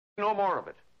No more of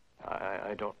it.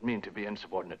 I don't mean to be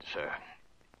insubordinate, sir.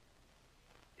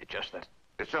 It's just that...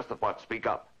 It's just that what? Speak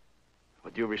up.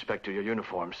 With due respect to your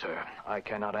uniform, sir, I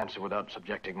cannot answer without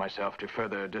subjecting myself to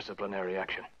further disciplinary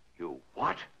action. You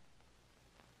what?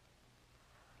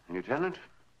 Lieutenant,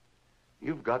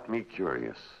 you've got me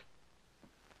curious.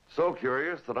 So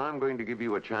curious that I'm going to give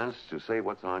you a chance to say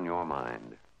what's on your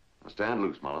mind. Now stand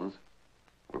loose, Mullins.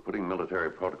 We're putting military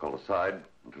protocol aside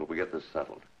until we get this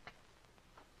settled.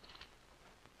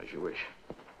 As you wish.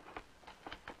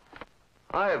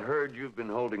 I have heard you've been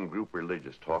holding group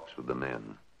religious talks with the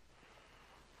men.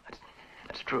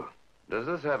 That's true. Does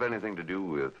this have anything to do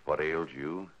with what ails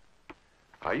you?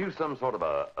 Are you some sort of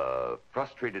a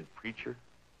frustrated preacher?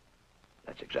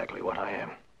 That's exactly what I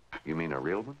am. You mean a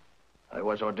real one? I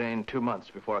was ordained 2 months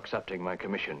before accepting my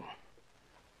commission.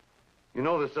 You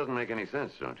know this doesn't make any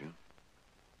sense, don't you?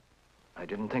 I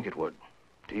didn't think it would.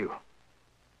 Do you?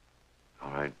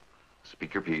 All right.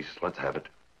 Speak your piece. Let's have it.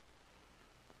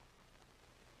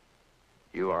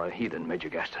 You are a heathen, Major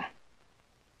Gaston.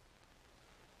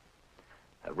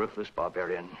 A ruthless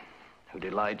barbarian who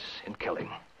delights in killing.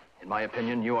 In my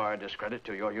opinion, you are a discredit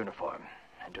to your uniform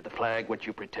and to the flag which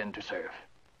you pretend to serve.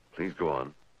 Please go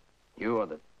on. You are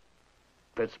the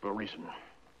principal reason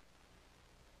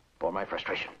for my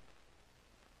frustration.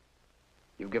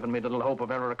 You've given me little hope of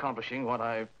ever accomplishing what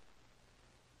I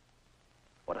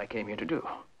came here to do.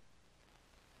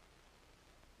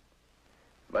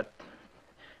 But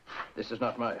this is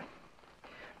not my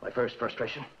first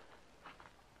frustration.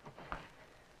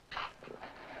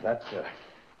 That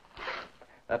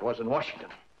was in Washington,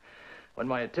 when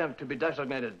my attempt to be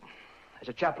designated as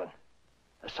a chaplain,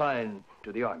 assigned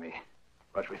to the Army,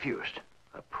 was refused.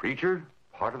 A preacher?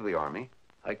 Part of the Army?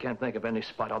 I can't think of any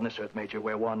spot on this earth, Major,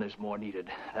 where one is more needed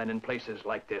than in places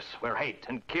like this, where hate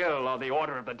and kill are the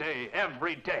order of the day,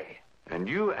 every day. And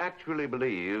you actually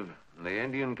believe the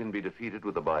Indian can be defeated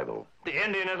with the Bible? The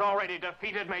Indian is already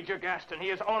defeated, Major Gaston. He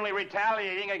is only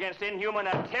retaliating against inhuman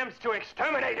attempts to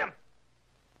exterminate him.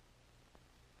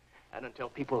 And until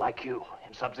people like you,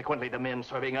 and subsequently the men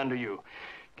serving under you,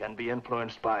 can be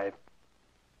influenced by...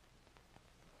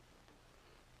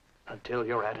 until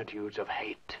your attitudes of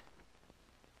hate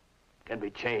can be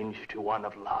changed to one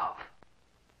of love,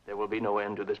 there will be no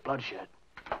end to this bloodshed.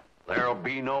 There'll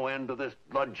be no end to this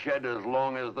bloodshed as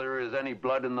long as there is any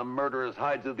blood in the murderous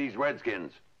hides of these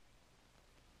redskins.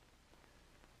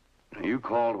 You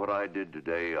called what I did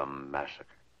today a massacre.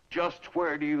 Just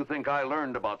where do you think I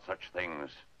learned about such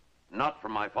things? Not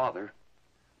from my father,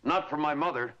 not from my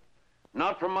mother,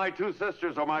 not from my 2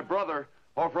 sisters or my brother,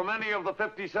 or from any of the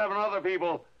 57 other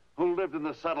people who lived in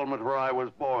the settlement where I was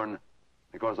born.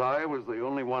 Because I was the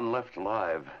only one left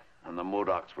alive, and the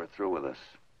Modocs were through with us.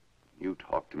 You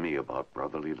talked to me about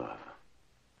brotherly love.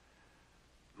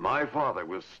 My father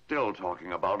was still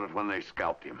talking about it when they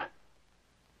scalped him.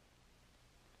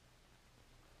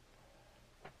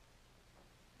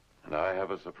 And I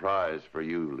have a surprise for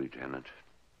you, Lieutenant.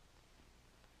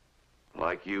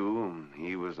 Like you,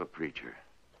 he was a preacher.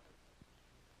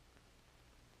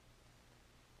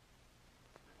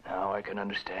 Now I can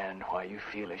understand why you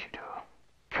feel as you do.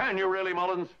 Can you really,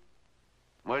 Mullins?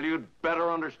 Well, you'd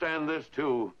better understand this,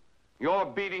 too. You're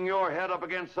beating your head up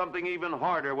against something even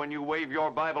harder when you wave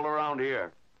your Bible around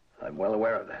here. I'm well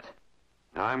aware of that.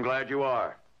 I'm glad you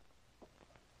are.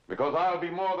 Because I'll be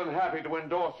more than happy to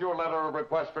endorse your letter of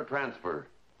request for transfer.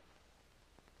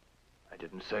 I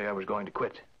didn't say I was going to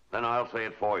quit. Then I'll say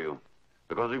it for you.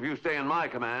 Because if you stay in my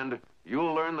command,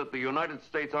 you'll learn that the United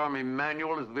States Army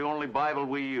Manual is the only Bible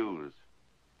we use.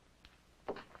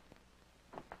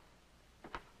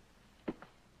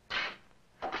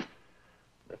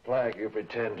 The flag you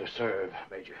pretend to serve,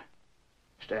 Major,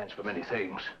 stands for many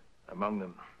things. Among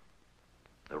them,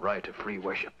 the right of free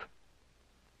worship.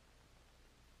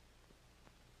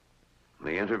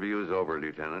 The interview is over,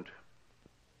 Lieutenant.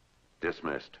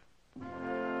 Dismissed.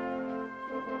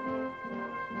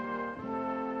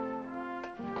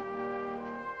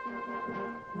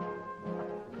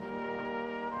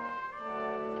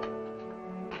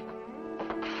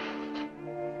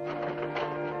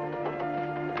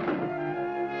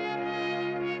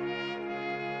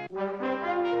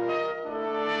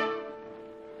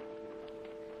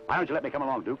 Why don't you let me come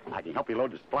along, Duke? I can help you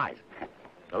load the supplies.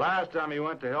 The last time he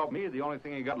went to help me, the only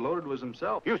thing he got loaded was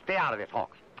himself. You stay out of this,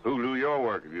 Hawks. Who'll do your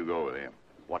work if you go with him?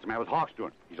 What's the matter with Hawks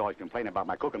doing? He's always complaining about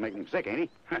my cook and making him sick, ain't he?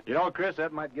 You know, Chris,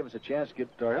 that might give us a chance to get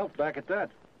our health back at that.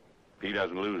 If he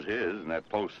doesn't lose his in that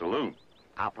post saloon.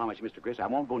 I'll promise you, Mr. Chris, I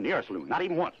won't go near a saloon. Not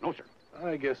even once. No, sir.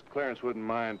 I guess Clarence wouldn't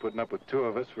mind putting up with 2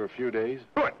 of us for a few days.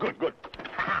 Good.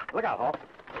 Look out, Hawks.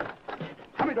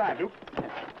 Help me drive, Duke.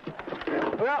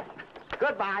 Well,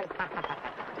 goodbye.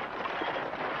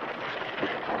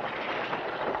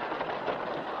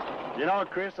 You know,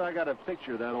 Chris, I got a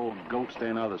picture of that old goat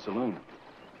staying out of the saloon.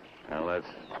 Well, that's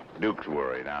Duke's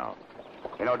worry now.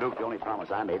 You know, Duke, the only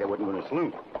promise I made, I wouldn't go in a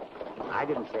saloon. I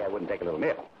didn't say I wouldn't take a little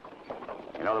nip.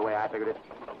 You know the way I figured it?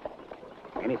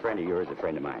 Any friend of yours is a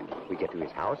friend of mine. We get to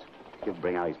his house, he'll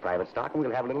bring out his private stock, and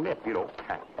we'll have a little nip, you know.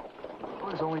 Well,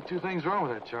 there's only two things wrong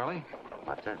with that, Charlie.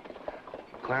 What's that?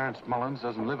 Clarence Mullins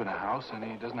doesn't live in a house, and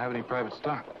he doesn't have any private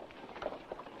stock.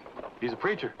 He's a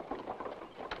preacher.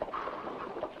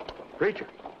 Preacher.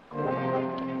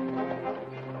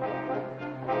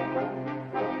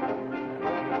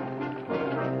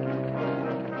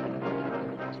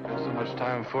 Spent so much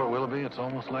time in Fort Willoughby, it's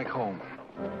almost like home.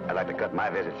 I'd like to cut my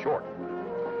visit short.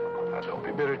 Now, don't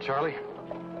be bitter, Charlie.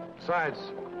 Besides,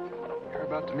 you're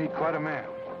about to meet quite a man.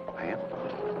 I am?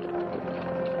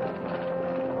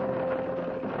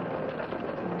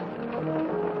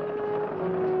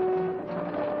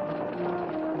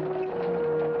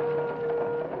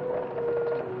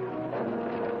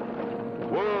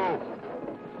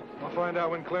 I'll find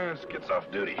out when Clarence gets off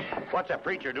duty. What's a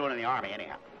preacher doing in the Army,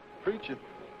 anyhow? Preaching.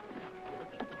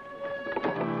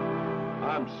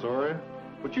 I'm sorry,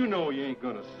 but you know you ain't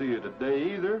gonna see it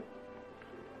today either.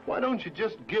 Why don't you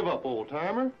just give up,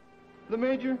 old-timer? The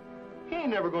Major, he ain't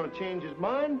never gonna change his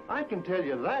mind. I can tell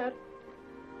you that.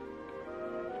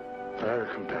 I'll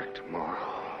come back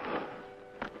tomorrow.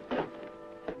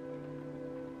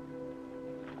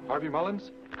 Harvey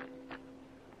Mullins?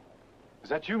 Is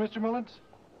that you, Mr. Mullins?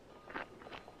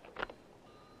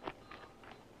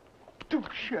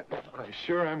 Duke Shetland. I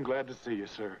sure am glad to see you,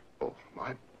 sir. Oh,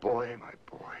 my boy, my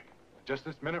boy. Just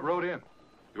this minute rode in.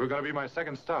 You were going to be my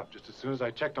second stop just as soon as I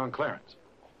checked on Clarence.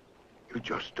 You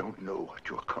just don't know what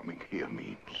your coming here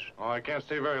means. Oh, I can't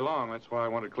stay very long. That's why I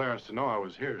wanted Clarence to know I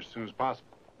was here as soon as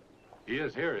possible. He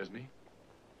is here, isn't he?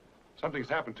 Something's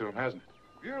happened to him, hasn't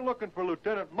it? You're looking for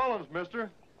Lieutenant Mullins, mister.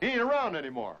 He ain't around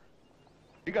anymore.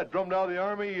 He got drummed out of the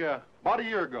Army about a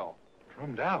year ago.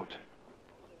 Drummed out.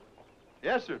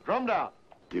 Yes, sir, drummed out.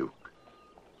 Duke,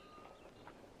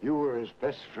 you were his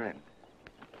best friend.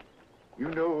 You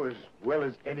know as well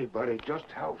as anybody just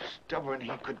how stubborn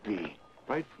he could be.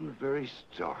 Right from the very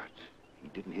start, he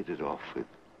didn't hit it off with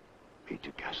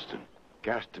Major Gaston.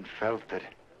 Gaston felt that,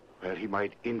 well, he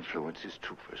might influence his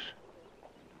troopers.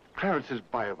 Clarence's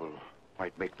Bible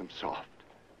might make them soft,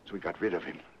 so he got rid of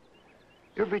him.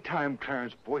 Every time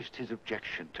Clarence voiced his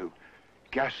objection to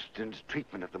Gaston's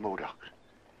treatment of the Modocs,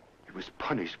 he was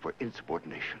punished for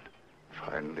insubordination.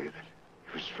 Finally,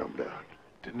 he was drummed out.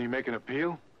 Didn't he make an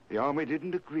appeal? The Army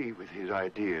didn't agree with his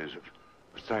ideas of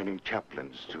assigning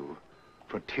chaplains to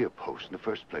frontier posts in the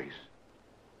first place.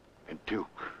 And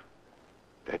Duke,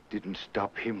 that didn't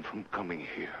stop him from coming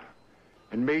here.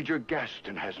 And Major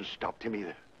Gaston hasn't stopped him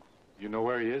either. You know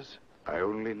where he is? I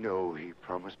only know he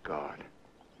promised God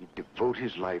he'd devote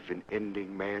his life in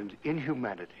ending man's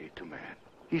inhumanity to man.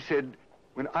 He said,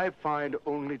 when I find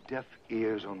only deaf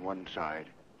ears on one side,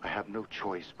 I have no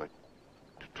choice but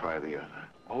to try the other.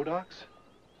 Modocs?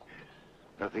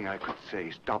 Nothing I could say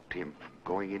stopped him from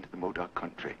going into the Modoc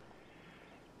country.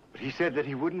 But he said that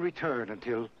he wouldn't return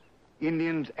until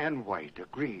Indians and white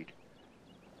agreed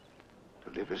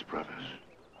to live as brothers.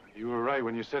 You were right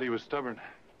when you said he was stubborn.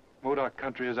 Modoc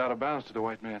country is out of bounds to the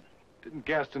white man. Didn't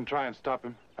Gaston try and stop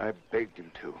him? I begged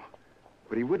him to,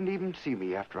 but he wouldn't even see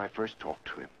me after I first talked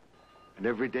to him. And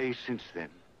every day since then,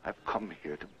 I've come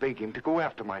here to beg him to go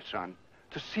after my son,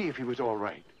 to see if he was all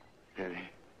right. And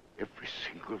every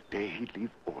single day he'd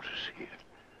leave orders here,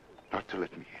 not to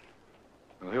let me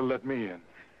in. Well, he'll let me in.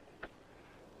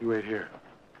 You wait here.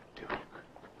 Duke.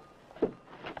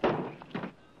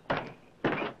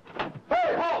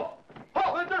 Hey, halt!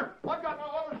 Halt, mister! I've got no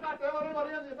orders not to let anybody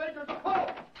in the Major's.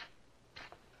 Halt!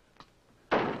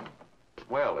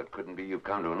 Well, it couldn't be you've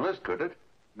come to enlist, could it?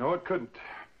 No, it couldn't.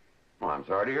 Well, I'm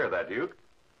sorry to hear that, Duke.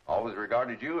 Always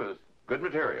regarded you as good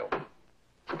material.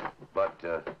 But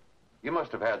you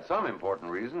must have had some important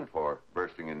reason for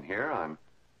bursting in here. I'm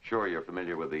sure you're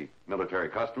familiar with the military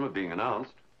custom of being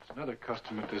announced. There's another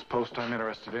custom at this post I'm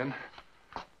interested in.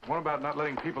 One about not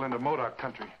letting people into Modoc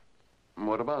country.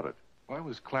 What about it? Why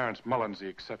was Clarence Mullins the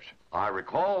exception? I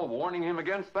recall warning him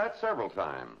against that several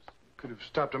times. Could have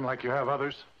stopped him like you have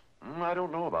others. I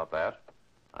don't know about that.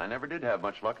 I never did have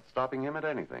much luck at stopping him at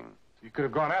anything. You could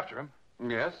have gone after him.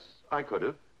 Yes, I could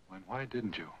have. Then why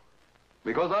didn't you?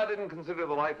 Because I didn't consider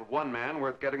the life of one man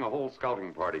worth getting a whole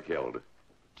scouting party killed.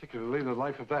 Particularly the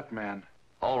life of that man.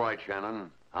 All right,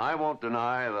 Shannon. I won't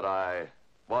deny that I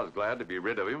was glad to be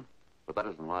rid of him, but that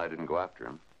isn't why I didn't go after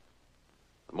him.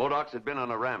 The Modocs had been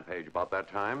on a rampage about that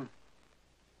time.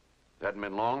 It hadn't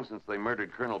been long since they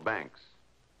murdered Colonel Banks.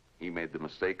 He made the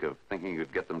mistake of thinking he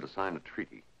could get them to sign a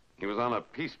treaty. He was on a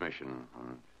peace mission,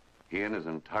 and he and his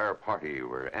entire party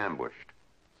were ambushed.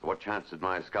 So what chance did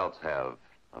my scouts have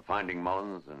of finding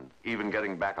Mullins and even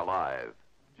getting back alive?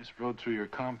 Just rode through your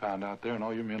compound out there, and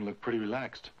all your men looked pretty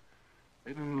relaxed.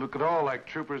 They didn't look at all like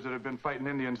troopers that had been fighting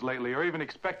Indians lately, or even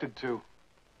expected to.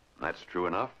 That's true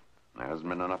enough. There hasn't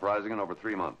been an uprising in over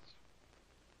 3 months.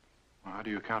 Well, how do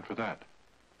you account for that?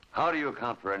 How do you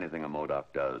account for anything a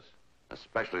Modoc does?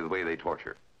 Especially the way they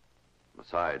torture.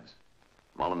 Besides,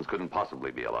 Mullins couldn't possibly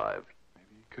be alive.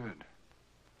 Maybe he could.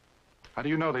 How do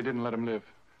you know they didn't let him live?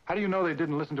 How do you know they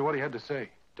didn't listen to what he had to say?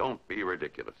 Don't be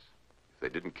ridiculous. If they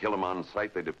didn't kill him on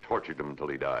sight, they'd have tortured him until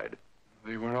he died.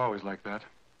 They weren't always like that.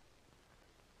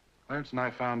 Clarence and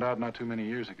I found out not too many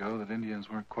years ago that Indians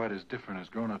weren't quite as different as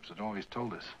grown-ups had always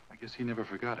told us. I guess he never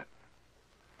forgot it.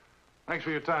 Thanks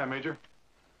for your time, Major.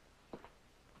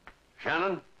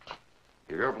 Shannon,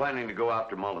 if you're planning to go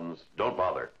after Mullins, don't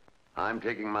bother. I'm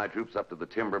taking my troops up to the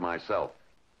timber myself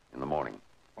in the morning.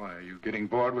 Why, are you getting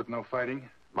bored with no fighting?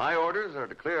 My orders are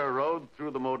to clear a road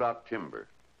through the Modoc timber.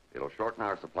 It'll shorten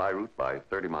our supply route by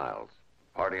 30 miles.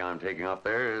 The party I'm taking up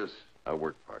there is a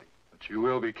work party. But you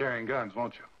will be carrying guns,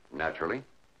 won't you? Naturally.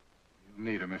 You'll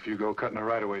need them if you go cutting a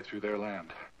right-of-way through their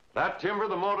land. That timber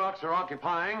the Modocs are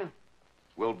occupying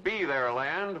will be their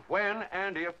land when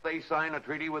and if they sign a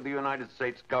treaty with the United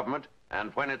States government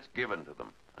and when it's given to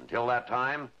them. Until that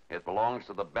time, it belongs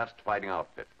to the best fighting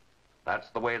outfit. That's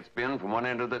the way it's been from one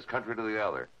end of this country to the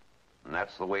other. And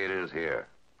that's the way it is here.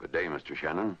 Good day, Mr.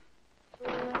 Shannon.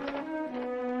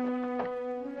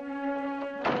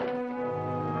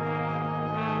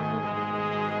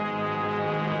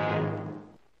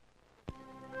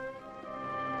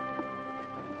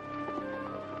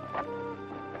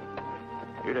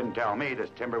 You didn't tell me this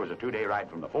timber was a 2-day ride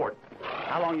from the fort.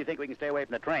 How long do you think we can stay away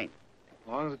from the train?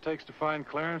 As long as it takes to find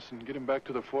Clarence and get him back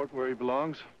to the fort where he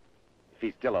belongs. If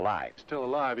he's still alive. Still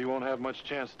alive, he won't have much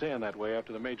chance staying that way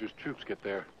after the Major's troops get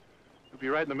there. He'll be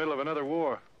right in the middle of another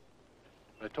war.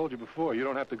 I told you before, you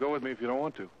don't have to go with me if you don't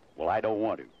want to. Well, I don't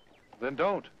want to. Then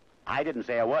don't. I didn't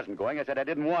say I wasn't going. I said I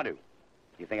didn't want to.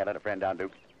 You think I let a friend down,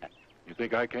 Duke? You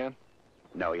think I can?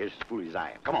 No, you're as foolish as I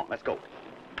am. Come on, let's go.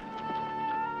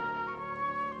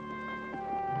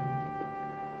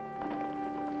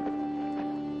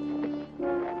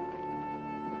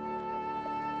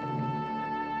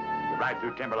 You ride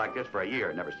through timber like this for a year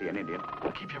and never see an Indian.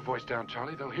 Keep your voice down,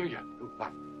 Charlie. They'll hear you.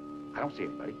 What? I don't see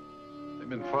anybody. They've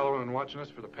been following and watching us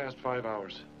for the past 5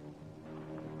 hours.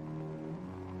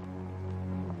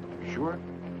 You sure?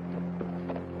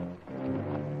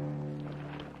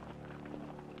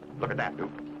 Look at that,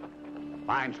 Duke.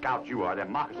 Fine scout you are.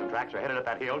 Them moccasin tracks are headed up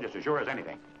that hill just as sure as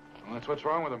anything. Well, that's what's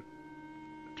wrong with them.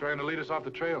 They're trying to lead us off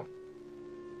the trail.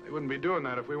 They wouldn't be doing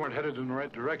that if we weren't headed in the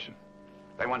right direction.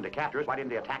 If they wanted to capture us, why didn't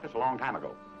they attack us a long time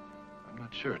ago? I'm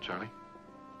not sure, Charlie.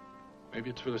 Maybe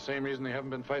it's for the same reason they haven't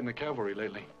been fighting the cavalry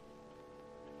lately.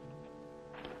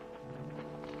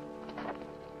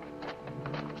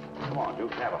 Come on,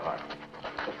 Duke, have a heart.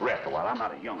 Let's rest a while. I'm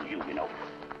not as young as you know.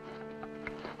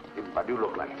 Even if I do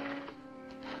look like it.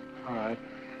 All right.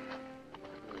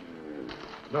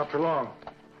 Not for long.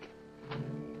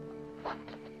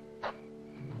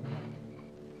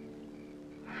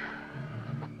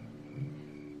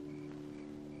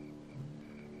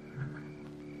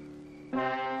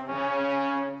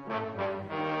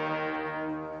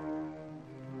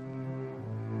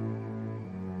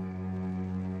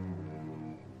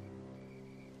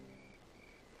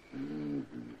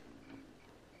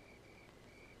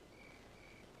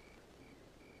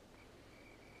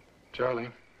 Charlie.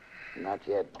 Not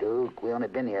yet, Duke. We only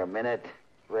been here a minute.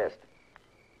 Rest.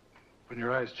 Open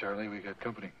your eyes, Charlie. We got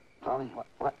company. Calling?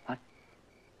 What? Uh-oh.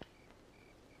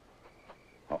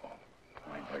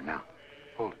 I ain't heard now.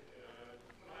 Hold it.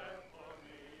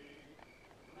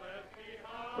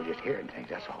 We're just hearing things,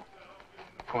 that's all.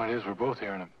 The point is, we're both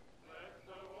hearing them.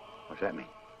 What's that mean?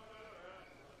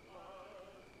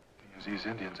 Because these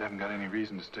Indians haven't got any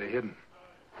reason to stay hidden.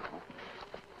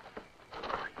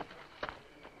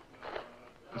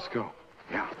 Let's go.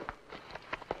 Yeah.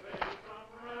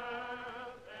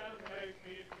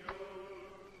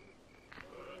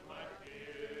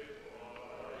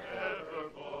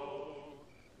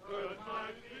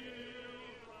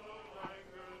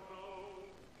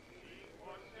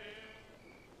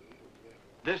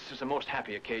 This is a most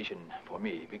happy occasion for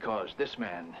me because this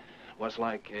man was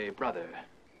like a brother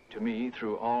to me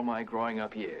through all my growing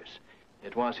up years.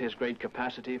 It was his great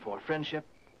capacity for friendship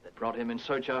that brought him in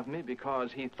search of me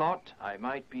because he thought I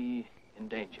might be in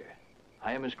danger.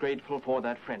 I am as grateful for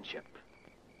that friendship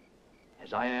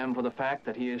as I am for the fact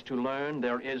that he is to learn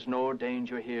there is no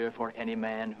danger here for any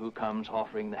man who comes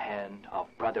offering the hand of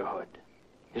brotherhood.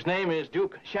 His name is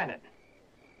Duke Shannon,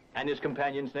 and his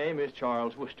companion's name is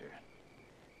Charles Worcester.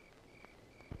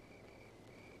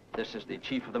 This is the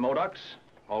chief of the Modocs,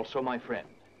 also my friend,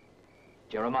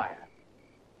 Jeremiah.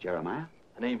 Jeremiah?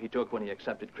 The name he took when he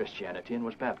accepted Christianity and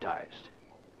was baptized.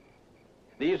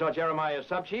 These are Jeremiah's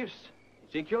sub-chiefs,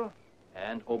 Ezekiel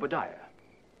and Obadiah.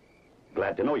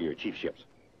 Glad to know your chiefships.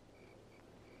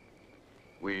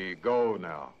 We go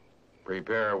now.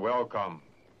 Prepare welcome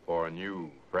for a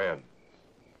new friend.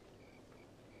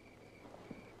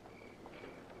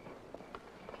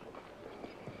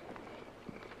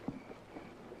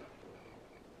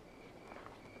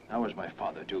 How was my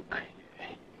father, Duke?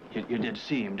 You did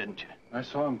see him, didn't you? I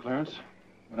saw him, Clarence,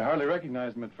 but I hardly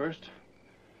recognized him at first.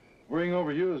 Worrying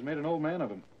over you has made an old man of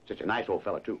him. Such a nice old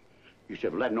fella, too. You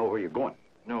should have let him know where you're going.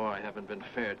 No, I haven't been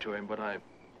fair to him, but I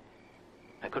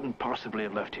couldn't possibly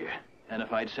have left here. And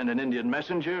if I'd sent an Indian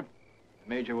messenger, the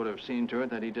Major would have seen to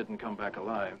it that he didn't come back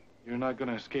alive. You're not going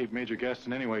to escape Major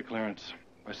Gaston anyway, Clarence.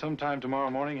 By sometime tomorrow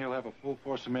morning, he'll have a full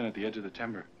force of men at the edge of the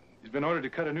timber. He's been ordered to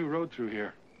cut a new road through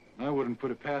here. I wouldn't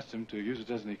put it past him to use it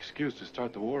as an excuse to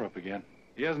start the war up again.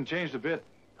 He hasn't changed a bit.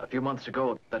 A few months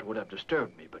ago, that would have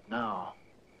disturbed me, but now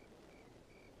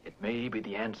it may be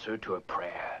the answer to a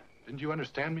prayer. Didn't you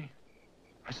understand me?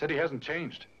 I said he hasn't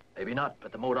changed. Maybe not,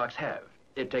 but the Modocs have.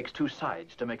 It takes two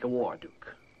sides to make a war,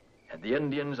 Duke. And the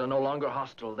Indians are no longer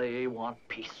hostile. They want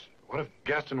peace. What if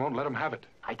Gaston won't let him have it?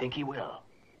 I think he will.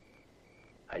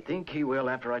 I think he will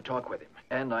after I talk with him.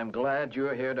 And I'm glad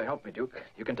you're here to help me, Duke.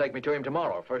 You can take me to him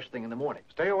tomorrow, first thing in the morning.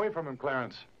 Stay away from him,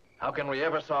 Clarence. How can we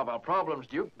ever solve our problems,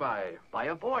 Duke? By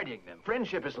avoiding them.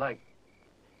 Friendship is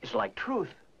like truth.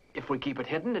 If we keep it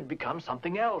hidden, it becomes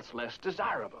something else, less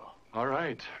desirable. All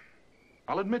right.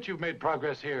 I'll admit you've made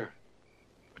progress here.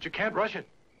 But you can't rush it.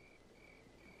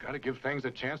 You've got to give things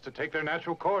a chance to take their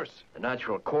natural course. The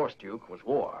natural course, Duke, was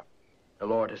war. The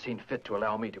Lord has seen fit to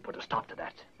allow me to put a stop to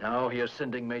that. Now he is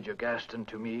sending Major Gaston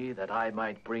to me that I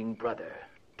might bring brother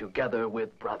together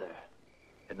with brother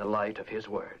in the light of his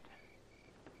word.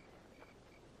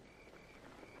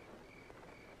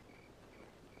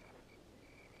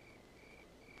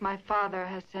 My father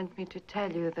has sent me to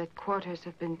tell you that quarters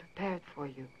have been prepared for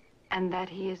you, and that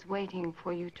he is waiting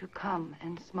for you to come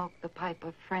and smoke the pipe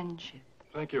of friendship.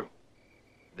 Thank you.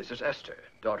 This is Esther,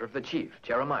 daughter of the chief,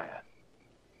 Jeremiah.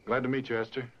 Glad to meet you,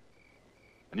 Esther.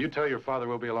 And you tell your father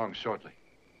we'll be along shortly.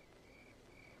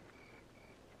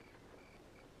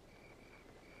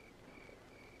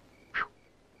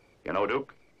 You know,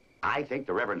 Duke, I think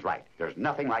the Reverend's right. There's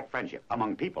nothing like friendship,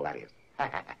 among people, that is.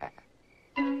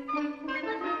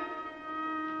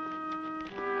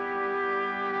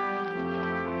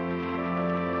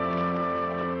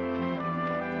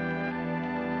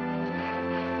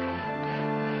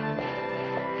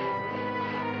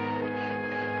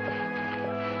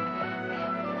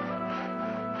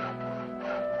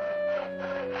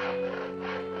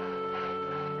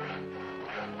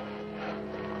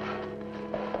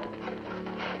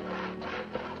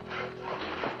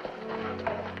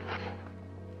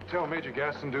 Tell Major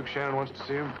Gaston Duke Shannon wants to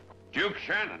see him. Duke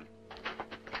Shannon?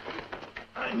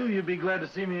 I knew you'd be glad to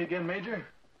see me again, Major.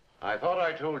 I thought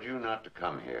I told you not to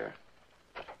come here.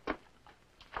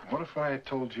 What if I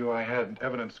told you I had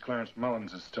evidence Clarence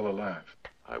Mullins is still alive?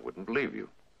 I wouldn't believe you.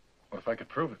 What if I could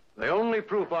prove it? The only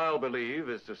proof I'll believe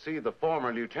is to see the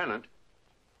former lieutenant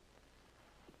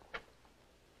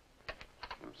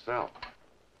himself.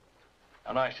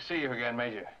 How nice to see you again,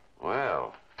 Major.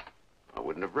 Well, I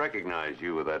wouldn't have recognized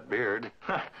you with that beard.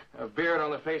 A beard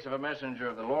on the face of a messenger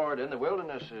of the Lord in the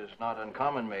wilderness is not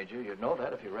uncommon, Major. You'd know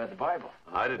that if you read the Bible.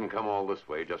 I didn't come all this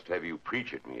way just to have you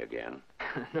preach at me again.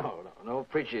 No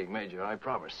preaching, Major, I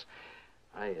promise.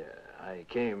 I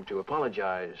came to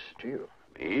apologize to you.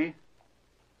 Me?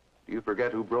 Do you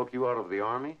forget who broke you out of the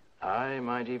army? I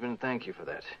might even thank you for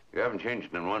that. You haven't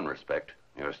changed in one respect.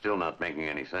 You're still not making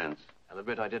any sense. I'll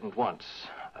admit I didn't once.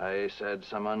 I said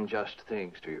some unjust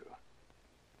things to you.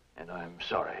 And I'm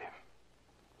sorry.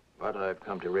 But I've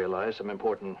come to realize some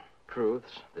important truths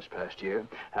this past year.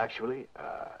 Actually,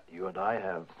 you and I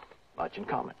have much in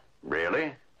common.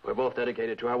 Really? We're both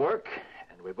dedicated to our work,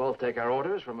 and we both take our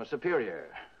orders from a superior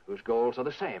whose goals are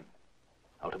the same.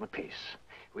 Ultimate peace.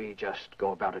 We just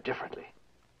go about it differently.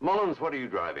 Mullins, what are you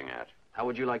driving at? How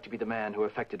would you like to be the man who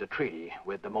effected a treaty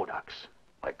with the Modocs?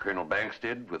 Like Colonel Banks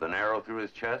did, with an arrow through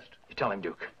his chest? You tell him,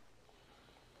 Duke.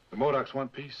 The Modocs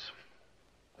want peace.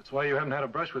 That's why you haven't had a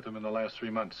brush with them in the last 3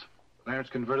 months. Clarence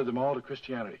converted them all to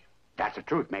Christianity. That's the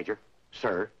truth, Major.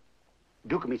 Sir,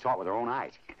 Duke and me saw it with our own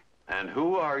eyes. And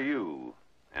who are you?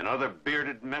 Another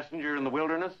bearded messenger in the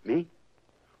wilderness? Me?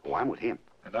 Oh, I'm with him.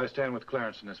 And I stand with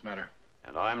Clarence in this matter.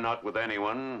 And I'm not with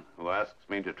anyone who asks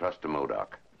me to trust a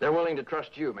Modoc. They're willing to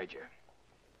trust you, Major.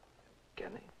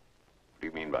 Can they? What do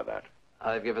you mean by that?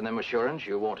 I've given them assurance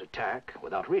you won't attack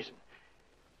without reason.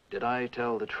 Did I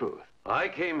tell the truth? I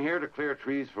came here to clear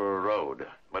trees for a road.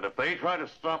 But if they try to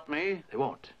stop me... They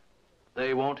won't.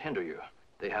 They won't hinder you.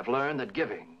 They have learned that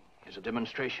giving is a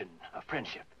demonstration of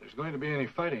friendship. If there's going to be any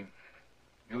fighting,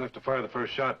 you'll have to fire the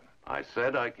first shot. I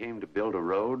said I came to build a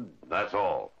road. That's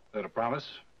all. Is that a promise?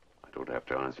 I don't have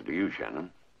to answer to you,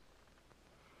 Shannon.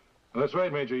 Well, that's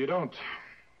right, Major, you don't.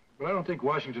 But I don't think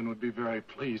Washington would be very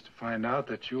pleased to find out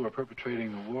that you are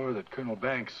perpetrating the war that Colonel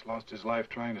Banks lost his life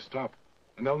trying to stop.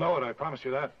 And they'll know it, I promise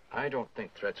you that. I don't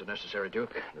think threats are necessary,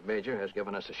 Duke. The Major has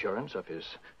given us assurance of his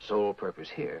sole purpose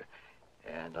here.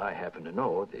 And I happen to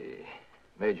know the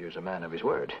Major's a man of his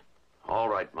word. All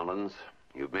right, Mullins.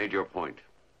 You've made your point.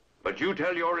 But you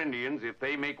tell your Indians if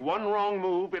they make one wrong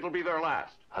move, it'll be their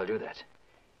last. I'll do that.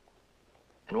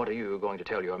 And what are you going to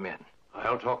tell your men?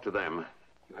 I'll talk to them.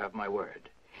 You have my word.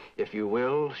 If you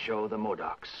will show the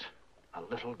Modocs a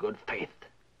little good faith,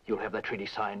 you'll have that treaty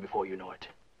signed before you know it.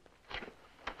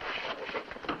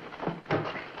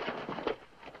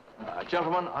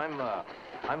 Gentlemen,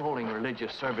 I'm holding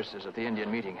religious services at the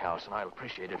Indian Meeting House, and I'll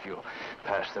appreciate if you'll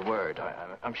pass the word.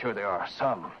 I'm sure there are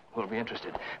some who'll be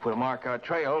interested. We'll mark our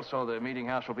trail so the meeting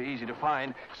house will be easy to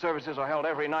find. Services are held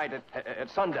every night at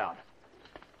sundown.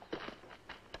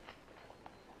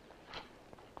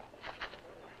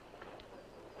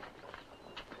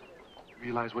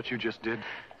 Realize what you just did?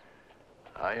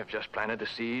 I have just planted the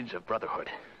seeds of brotherhood.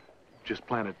 Just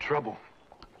planted trouble.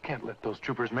 Can't let those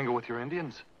troopers mingle with your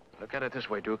Indians. Look at it this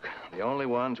way, Duke. The only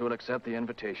ones who will accept the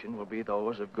invitation will be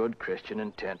those of good Christian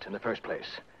intent in the first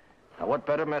place. Now, what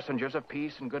better messengers of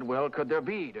peace and goodwill could there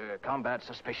be to combat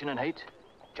suspicion and hate?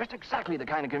 Just exactly the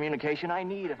kind of communication I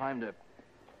need if I'm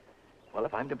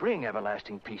to bring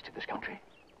everlasting peace to this country.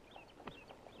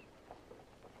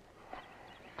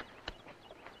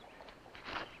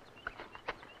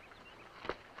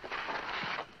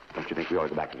 Don't you think we ought to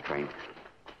go back to the train?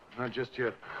 Not just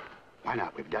yet. Why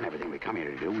not? We've done everything we come here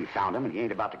to do. We found him, and he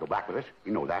ain't about to go back with us.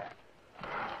 You know that.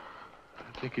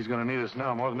 I think he's going to need us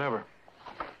now more than ever.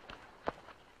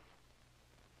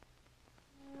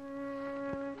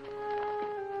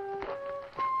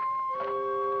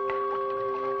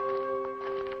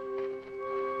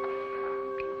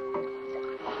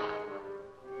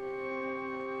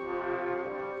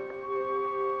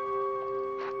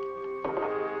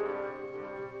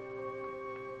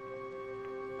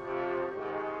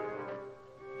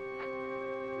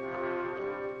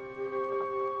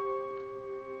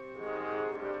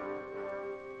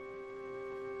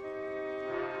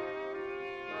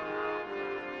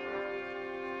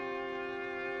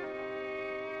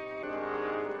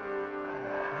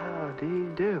 How do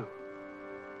you do?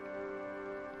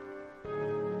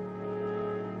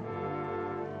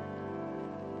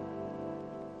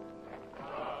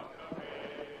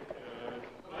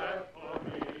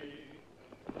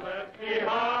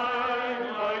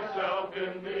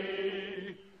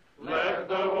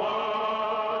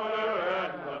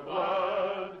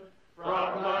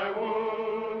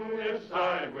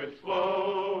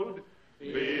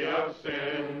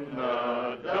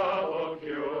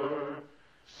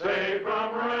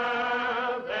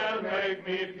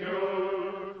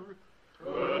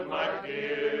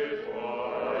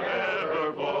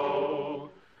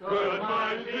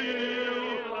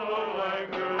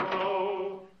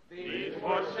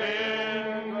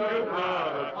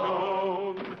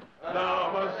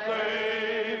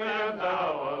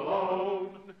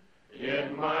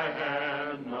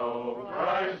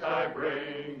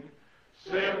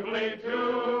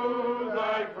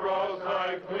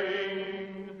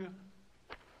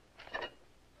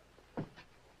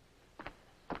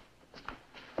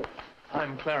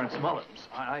 I'm Clarence Mullins.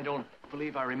 I don't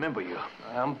believe I remember you.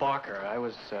 I'm Barker. I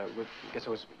was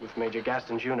with Major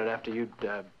Gaston's unit after you'd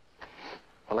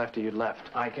left.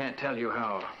 I can't tell you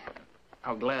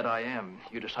how glad I am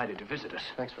you decided to visit us.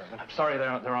 Thanks, Reverend. I'm sorry there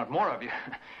aren't more of you.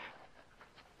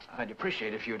 I'd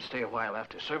appreciate if you'd stay a while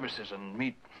after services and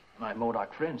meet my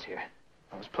Modoc friends here.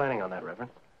 I was planning on that, Reverend.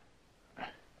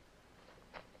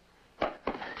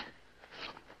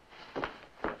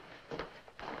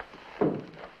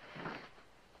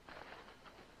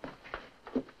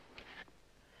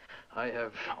 I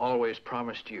have always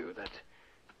promised you that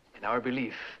in our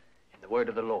belief in the word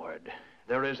of the Lord,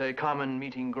 there is a common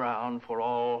meeting ground for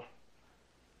all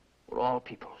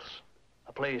peoples.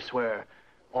 A place where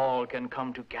all can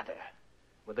come together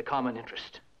with a common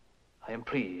interest. I am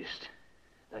pleased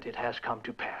that it has come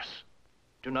to pass.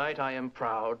 Tonight I am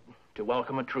proud to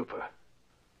welcome a trooper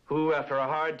who, after a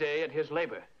hard day at his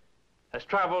labor, has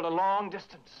traveled a long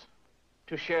distance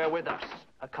to share with us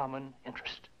a common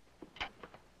interest.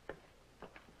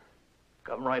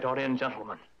 Come right on in,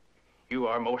 gentlemen. You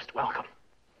are most welcome.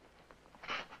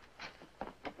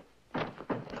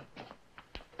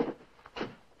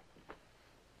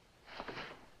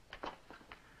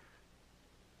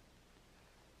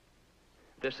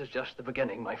 This is just the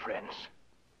beginning, my friends.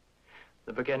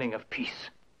 The beginning of peace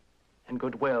and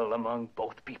goodwill among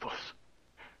both peoples.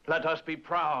 Let us be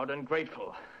proud and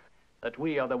grateful that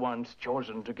we are the ones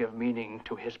chosen to give meaning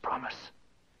to his promise.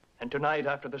 And tonight,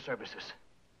 after the services,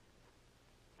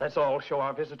 let's all show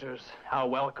our visitors how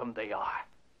welcome they are.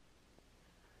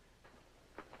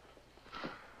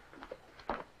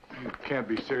 You can't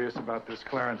be serious about this,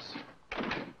 Clarence.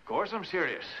 Of course I'm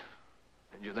serious.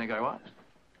 Did you think I was?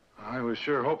 I was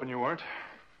sure hoping you weren't.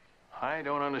 I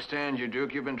don't understand you,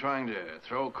 Duke. You've been trying to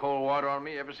throw cold water on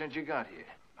me ever since you got here.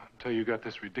 Not until you got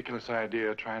this ridiculous idea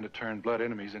of trying to turn blood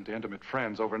enemies into intimate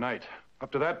friends overnight.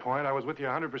 Up to that point, I was with you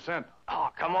 100%. Oh,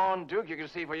 come on, Duke. You can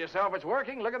see for yourself it's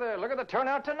working. Look at the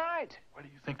turnout tonight. What do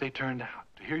you think they turned out?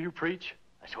 To hear you preach?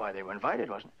 That's why they were invited,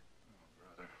 wasn't it?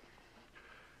 Oh, brother.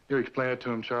 You explain it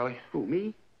to him, Charlie. Who,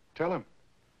 me? Tell him.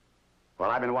 Well,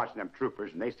 I've been watching them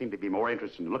troopers, and they seem to be more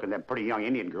interested in looking at them pretty young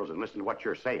Indian girls than listening to what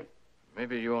you're saying.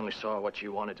 Maybe you only saw what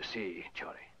you wanted to see,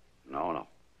 Charlie. No.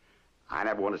 I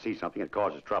never want to see something that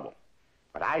causes trouble.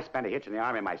 But I spent a hitch in the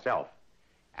Army myself.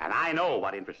 And I know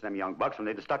what interests them young bucks when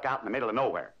they're stuck out in the middle of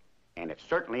nowhere. And it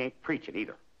certainly ain't preaching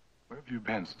either. Where have you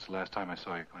been since the last time I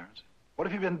saw you, Clarence? What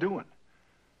have you been doing?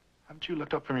 Haven't you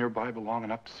looked up from your Bible long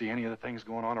enough to see any of the things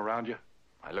going on around you?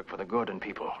 I look for the good in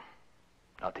people,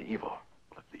 not the evil.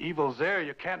 Well, if the evil's there,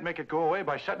 you can't make it go away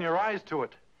by shutting your eyes to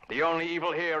it. The only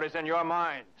evil here is in your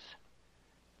minds.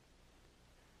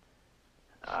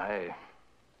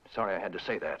 Sorry I had to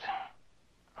say that.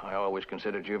 I always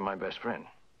considered you my best friend.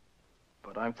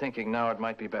 But I'm thinking now it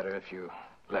might be better if you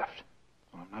left.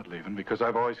 Well, I'm not leaving because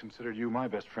I've always considered you my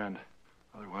best friend.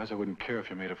 Otherwise, I wouldn't care if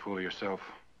you made a fool of yourself.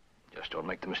 Just don't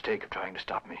make the mistake of trying to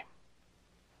stop me.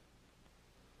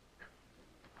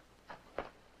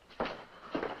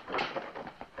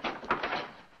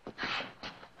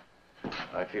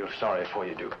 I feel sorry for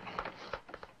you, Duke.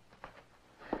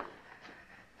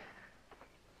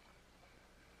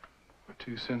 For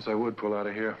 2 cents, I would pull out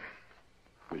of here.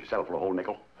 Would you settle for a whole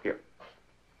nickel? Here.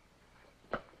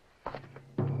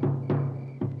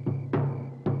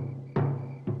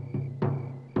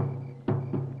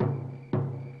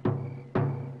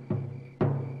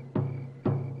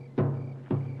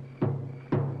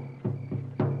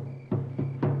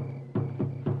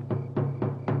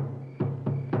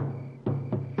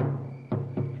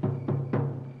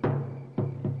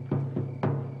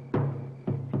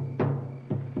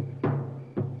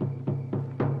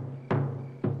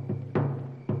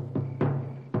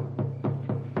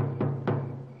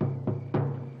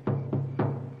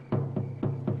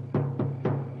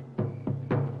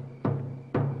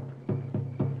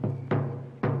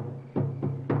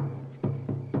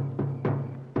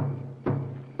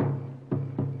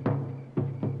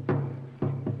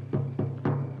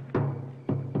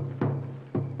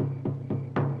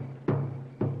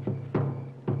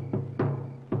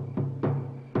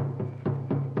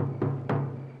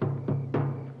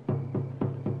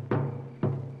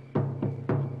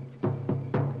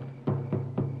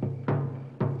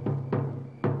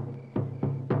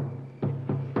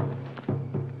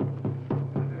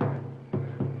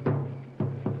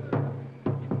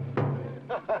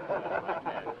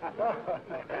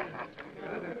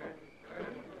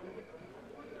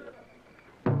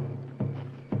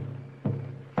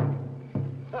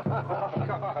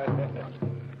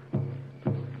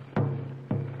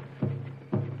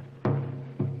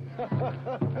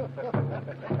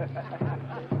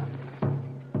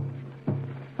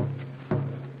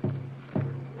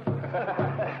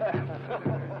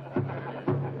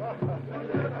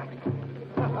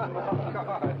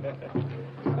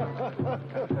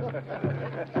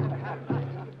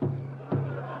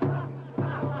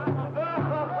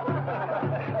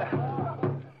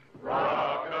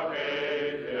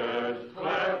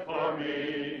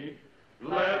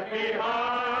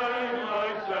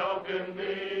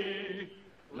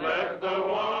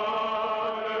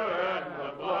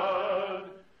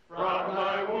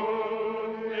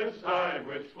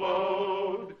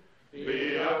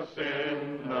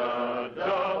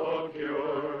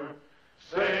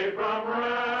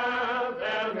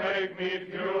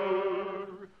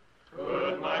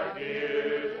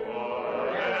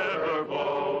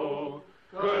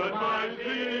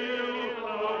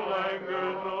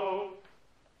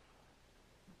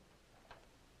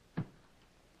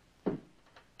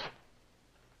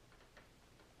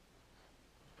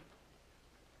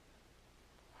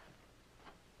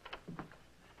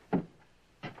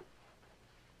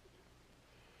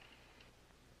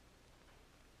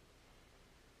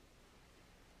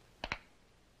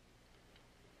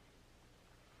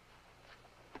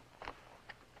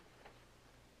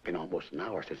 been almost an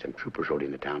hour since them troopers rode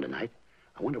into town tonight.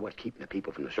 I wonder what's keeping the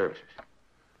people from the services.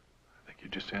 I think you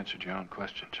just answered your own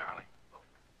question, Charlie.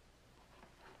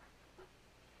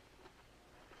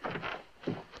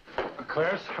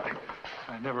 Clarence,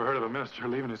 I never heard of a minister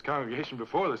leaving his congregation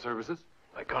before the services.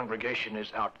 My congregation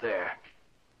is out there.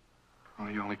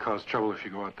 Well, you only cause trouble if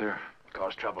you go out there.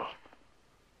 Cause trouble.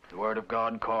 The word of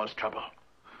God caused trouble.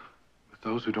 With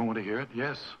those who don't want to hear it,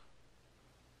 yes.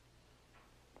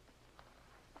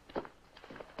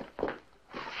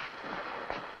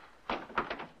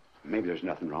 Maybe there's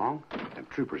nothing wrong. Them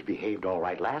troopers behaved all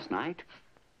right last night.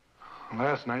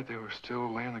 Last night, they were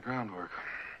still laying the groundwork.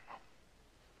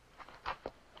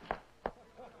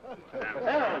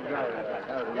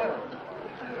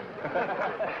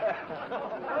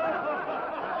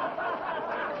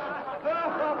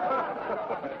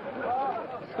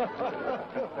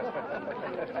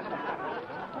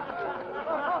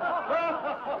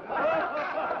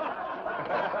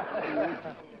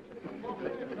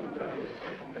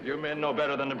 You men know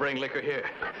better than to bring liquor here.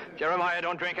 Jeremiah,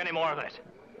 don't drink any more of it.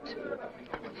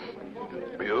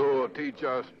 You teach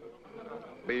us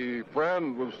be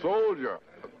friend with soldier.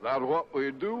 That's what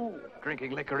we do.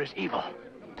 Drinking liquor is evil.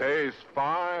 Tastes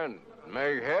fine.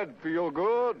 Make head feel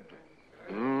good.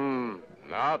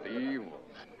 Not evil.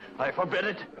 I forbid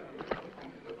it.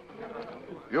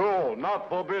 You'll not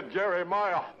forbid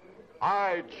Jeremiah.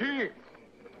 I chief.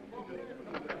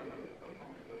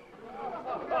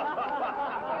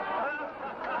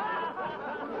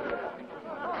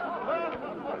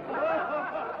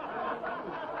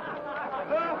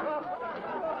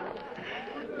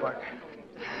 Parker,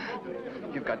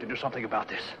 you've got to do something about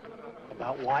this.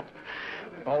 About what?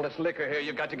 All this liquor here,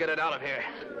 you've got to get it out of here.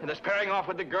 And this pairing off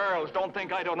with the girls, don't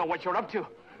think I don't know what you're up to.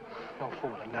 No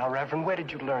fooling now, Reverend. Where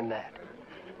did you learn that?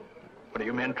 What are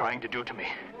you men trying to do to me?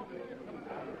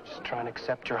 Just trying to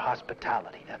accept your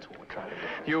hospitality. That's what we're trying to do.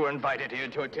 You were invited here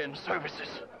to attend services.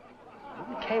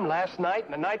 We came last night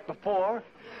and the night before.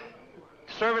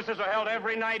 Services are held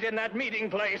every night in that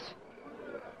meeting place.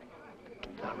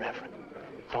 Now, Reverend,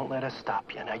 don't let us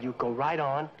stop you. Now, you go right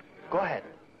on. Go ahead.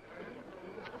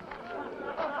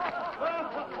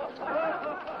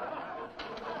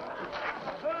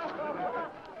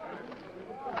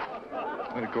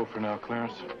 Let it go for now,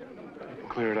 Clarence. You can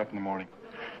clear it up in the morning.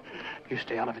 You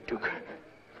stay out of it, Duke.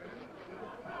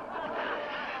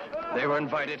 They were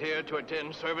invited here to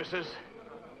attend services.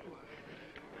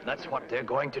 That's what they're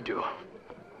going to do.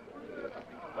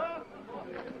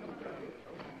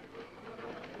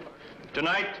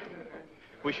 Tonight,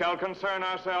 we shall concern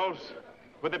ourselves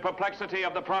with the perplexity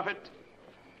of the prophet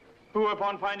who,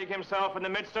 upon finding himself in the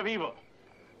midst of evil,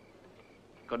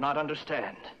 could not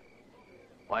understand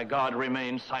why God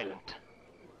remained silent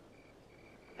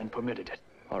and permitted it.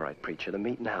 All right, preacher, the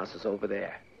meeting house is over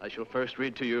there. I shall first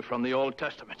read to you from the Old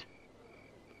Testament.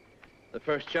 The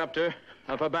first chapter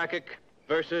of Habakkuk,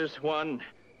 verses 1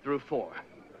 through 4.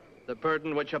 The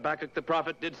burden which Habakkuk the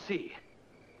prophet did see.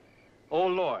 O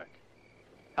Lord,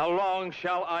 how long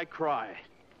shall I cry,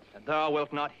 and thou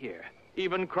wilt not hear?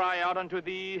 Even cry out unto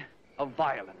thee of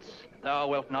violence, and thou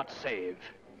wilt not save.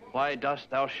 Why dost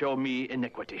thou show me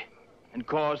iniquity, and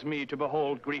cause me to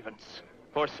behold grievance?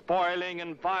 For spoiling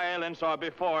and violence are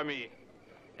before me,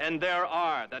 and there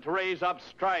are that raise up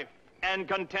strife and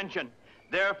contention.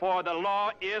 Therefore the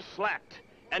law is slacked,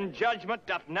 and judgment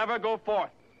doth never go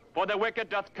forth. For the wicked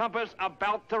doth compass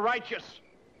about the righteous.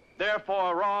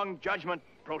 Therefore wrong judgment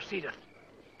proceedeth.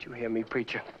 Did you hear me,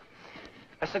 preacher?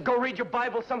 I said, go read your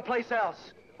Bible someplace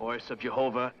else. The voice of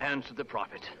Jehovah answered the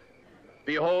prophet.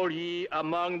 Behold ye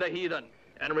among the heathen,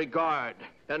 and regard,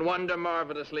 and wonder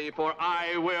marvelously, for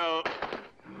I will...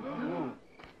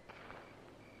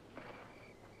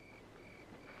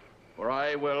 For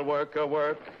I will work a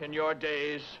work in your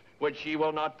days, which ye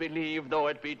will not believe, though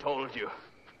it be told you.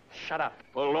 Shut up.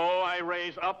 For lo, I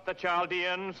raise up the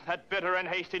Chaldeans, that bitter and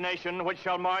hasty nation, which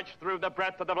shall march through the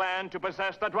breadth of the land to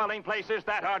possess the dwelling places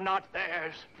that are not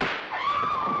theirs.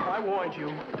 I warned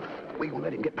you. We won't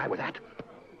let him get by with that.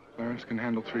 Clarence can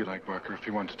handle 3 like Barker if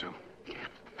he wants to.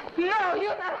 No,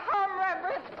 you're not harm,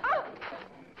 Reverend. Oh.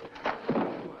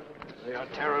 They are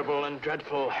terrible and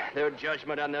dreadful. Their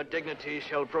judgment and their dignity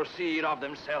shall proceed of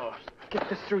themselves. Get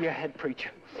this through your head,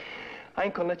 preacher. I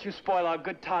ain't gonna let you spoil our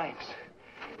good times.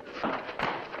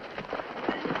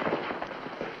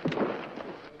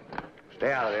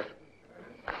 Stay out of this.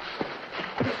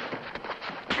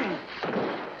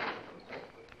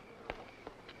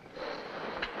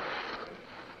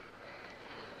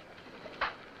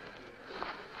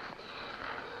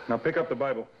 Now pick up the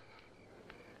Bible.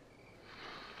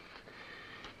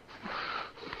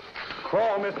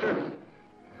 Crawl, mister.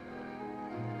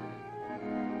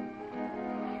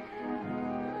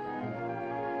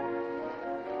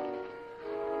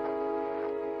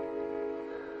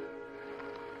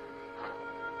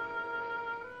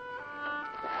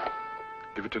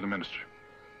 to the minister.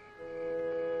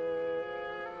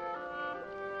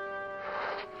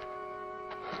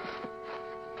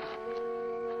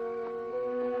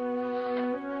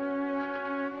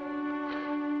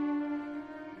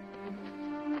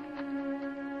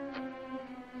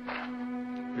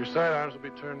 Your sidearms will be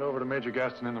turned over to Major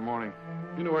Gaston in the morning.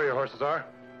 You know where your horses are.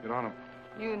 Get on them.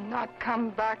 You not come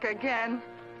back again.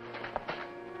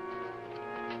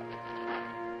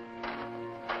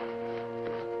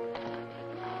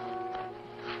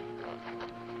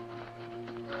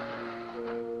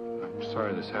 I'm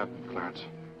sorry this happened, Clarence.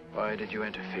 Why did you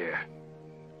interfere?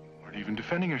 Weren't even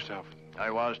defending yourself.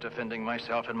 I was defending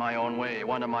myself in my own way.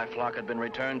 One of my flock had been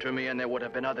returned to me, and there would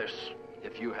have been others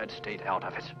if you had stayed out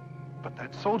of it. But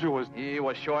that soldier was... He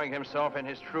was showing himself in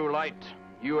his true light.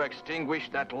 You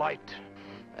extinguished that light,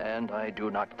 and I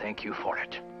do not thank you for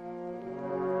it.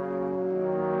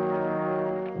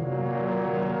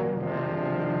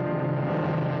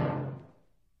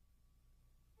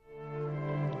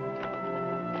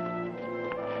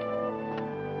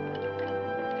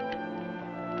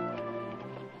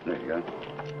 There you go.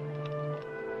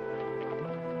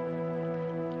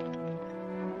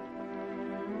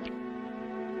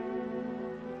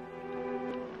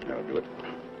 That'll do it.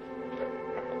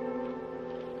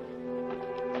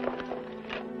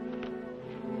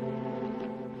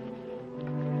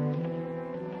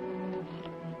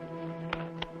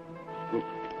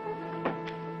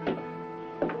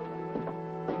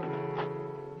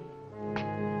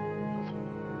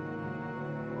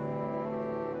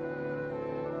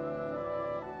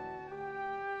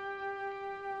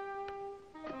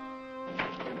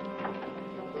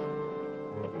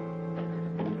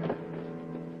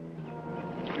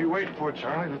 What are you waiting for,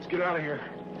 Charlie? Let's get out of here.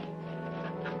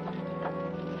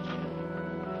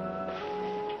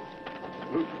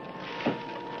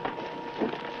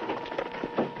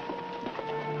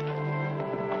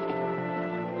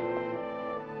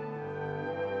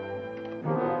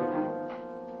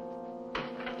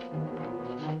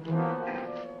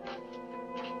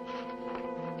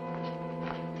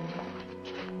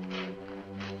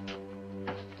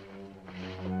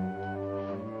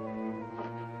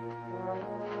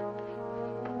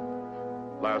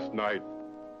 Last night,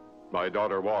 my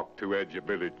daughter walked to edge of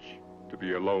village to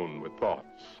be alone with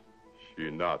thoughts. She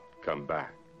not come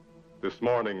back. This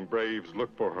morning, braves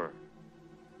look for her.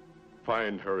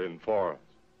 Find her in forest,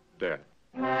 dead.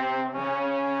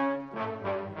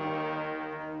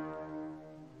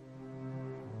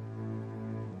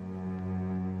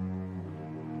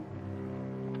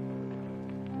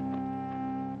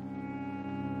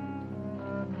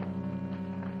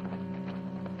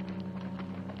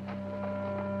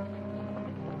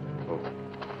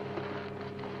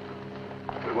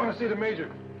 We want to see the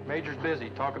Major. Major's busy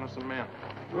talking to some men.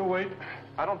 We'll wait.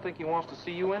 I don't think he wants to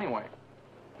see you anyway.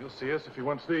 He'll see us if he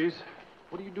wants these.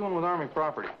 What are you doing with Army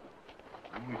property?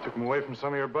 We took them away from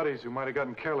some of your buddies who might have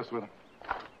gotten careless with them.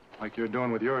 Like you're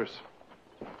doing with yours.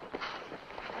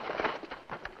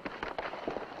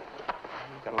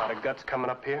 Got a lot of guts coming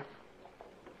up here.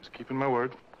 Just keeping my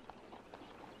word.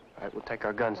 All right, we'll take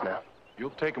our guns now.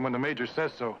 You'll take them when the Major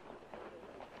says so.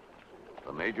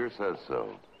 The Major says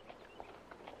so.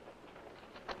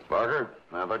 Barker,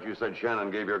 I thought you said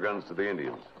Shannon gave your guns to the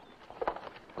Indians.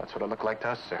 That's what it looked like to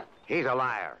us, sir. He's a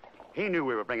liar. He knew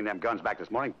we were bringing them guns back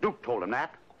this morning. Duke told him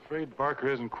that. Afraid Barker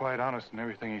isn't quite honest in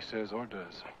everything he says or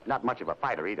does. Not much of a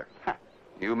fighter either.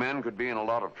 You men could be in a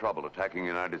lot of trouble attacking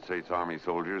United States Army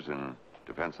soldiers in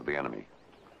defense of the enemy.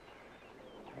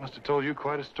 He must have told you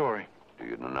quite a story. Do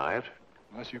you deny it?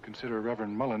 Unless you consider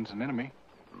Reverend Mullins an enemy.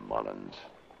 Mullins.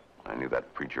 I knew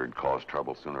that preacher'd cause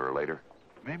trouble sooner or later.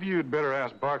 Maybe you'd better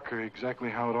ask Barker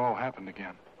exactly how it all happened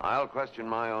again. I'll question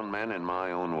my own men in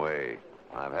my own way.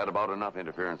 I've had about enough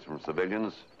interference from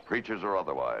civilians, preachers or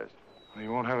otherwise. Well,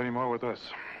 you won't have any more with us.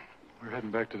 We're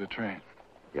heading back to the train.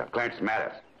 Yeah, Clarence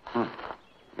Mattis.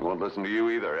 He won't listen to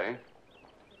you either, eh?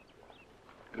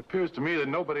 It appears to me that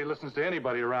nobody listens to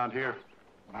anybody around here.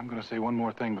 But I'm going to say one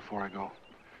more thing before I go.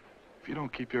 If you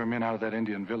don't keep your men out of that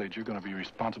Indian village, you're going to be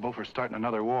responsible for starting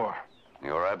another war.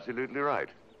 You're absolutely right.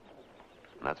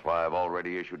 And that's why I've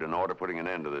already issued an order putting an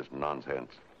end to this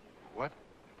nonsense. What?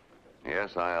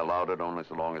 Yes, I allowed it only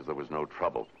so long as there was no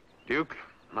trouble. Duke,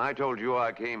 I told you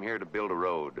I came here to build a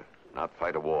road, not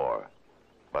fight a war.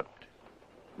 But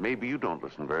maybe you don't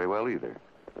listen very well either.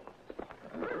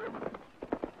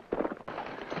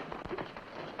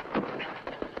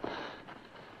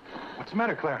 What's the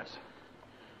matter, Clarence?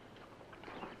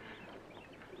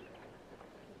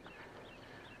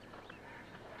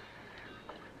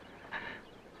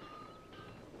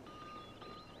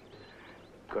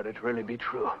 Could it really be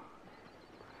true?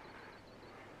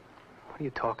 are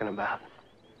you talking about?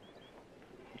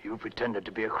 You pretended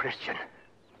to be a Christian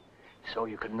so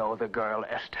you could know the girl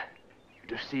Esther.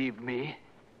 You deceived me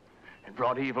and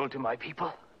brought evil to my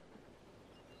people.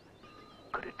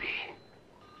 Could it be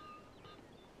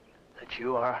that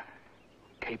you are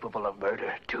capable of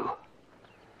murder, too? I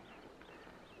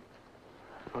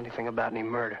don't know anything about any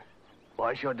murder.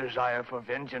 Was your desire for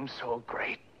vengeance so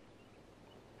great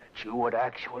that you would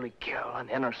actually kill an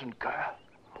innocent girl?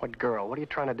 What girl? What are you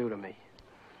trying to do to me?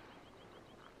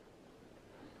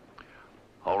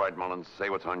 All right, Mullins, say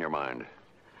what's on your mind.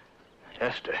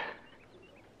 Esther,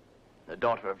 the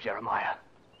daughter of Jeremiah.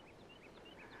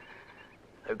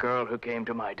 The girl who came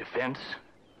to my defense.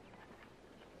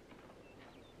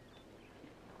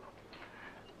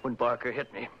 When Barker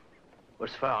hit me,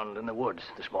 was found in the woods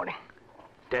this morning,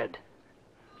 dead.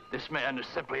 This man is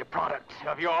simply a product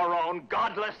of your own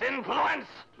godless influence.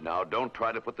 Now, don't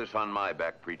try to put this on my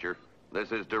back, preacher.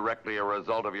 This is directly a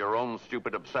result of your own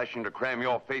stupid obsession to cram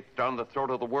your faith down the throat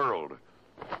of the world.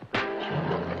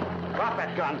 Drop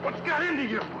that gun. What's got into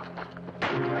you?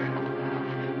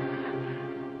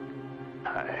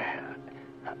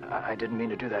 I didn't mean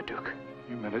to do that, Duke.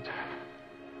 You meant it.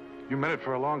 You meant it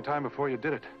for a long time before you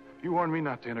did it. You warned me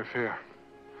not to interfere.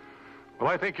 Well,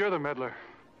 I think you're the meddler.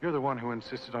 You're the one who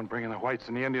insisted on bringing the whites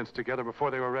and the Indians together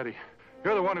before they were ready.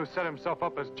 You're the one who set himself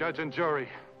up as judge and jury.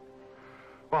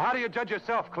 Well, how do you judge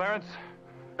yourself, Clarence?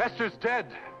 Esther's dead.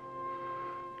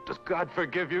 Does God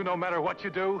forgive you no matter what you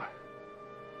do?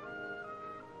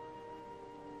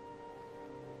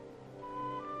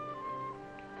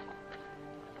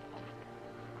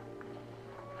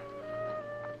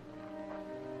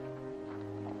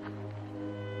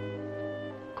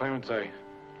 Clarence,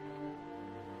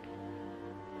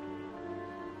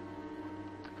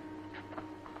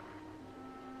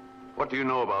 What do you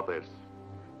know about this?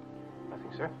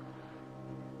 Nothing, sir.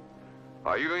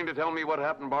 Are you going to tell me what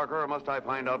happened, Barker, or must I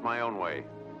find out my own way?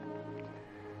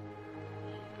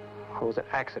 It was an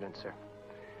accident, sir.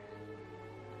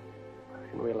 I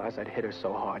didn't realize I'd hit her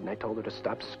so hard, and I told her to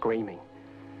stop screaming.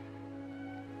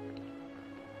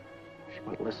 She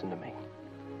wouldn't listen to me.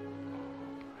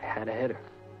 I had to hit her.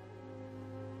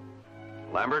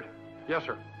 Lambert? Yes,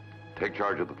 sir. Take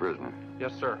charge of the prisoner.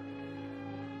 Yes, sir.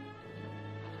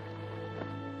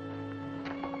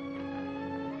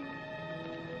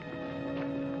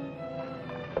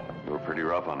 You were pretty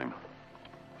rough on him.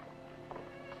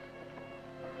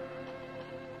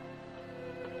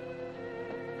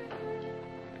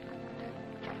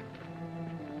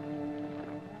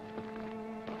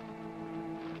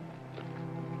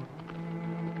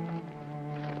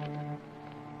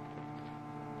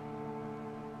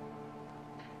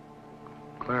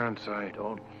 Clarence, I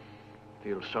Don't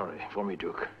feel sorry for me,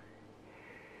 Duke.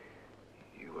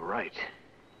 You were right.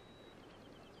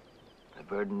 The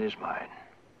burden is mine,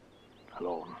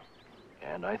 alone.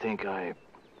 And I think I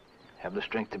have the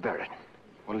strength to bear it.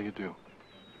 What'll you do?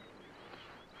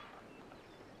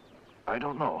 I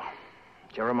don't know.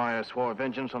 Jeremiah swore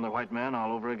vengeance on the white man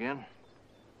all over again.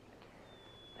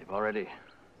 They've already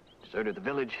deserted the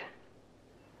village.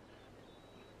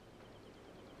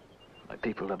 My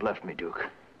people have left me, Duke.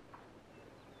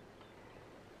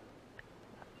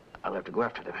 I'll have to go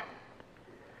after them.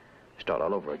 Start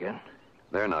all over again.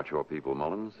 They're not your people,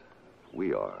 Mullins.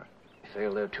 We are.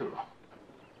 Sail there, too.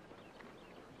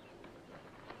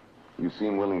 You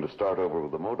seem willing to start over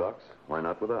with the Modocs. Why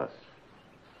not with us?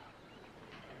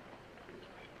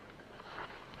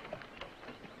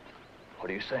 What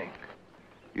are you saying?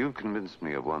 You've convinced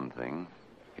me of one thing.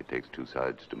 It takes two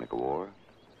sides to make a war,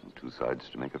 and two sides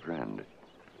to make a friend.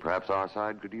 Perhaps our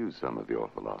side could use some of your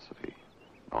philosophy.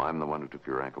 Now, I'm the one who took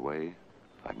your rank away.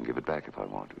 I can give it back if I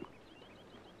want to.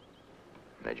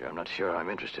 Major, I'm not sure I'm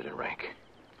interested in rank.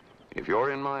 If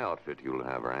you're in my outfit, you'll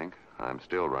have rank. I'm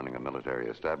still running a military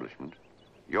establishment.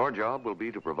 Your job will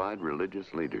be to provide religious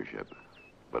leadership,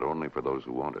 but only for those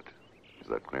who want it. Is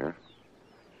that clear?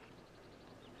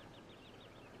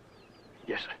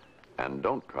 Yes, sir. And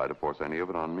don't try to force any of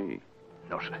it on me.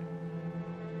 No, sir.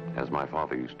 As my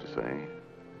father used to say,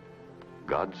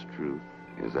 God's truth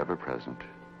is ever present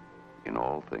in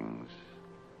all things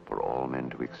for all men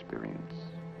to experience,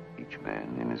 each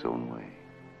man in his own way.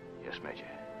 Yes, Major.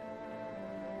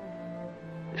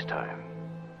 This time,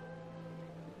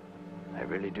 I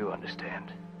really do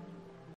understand.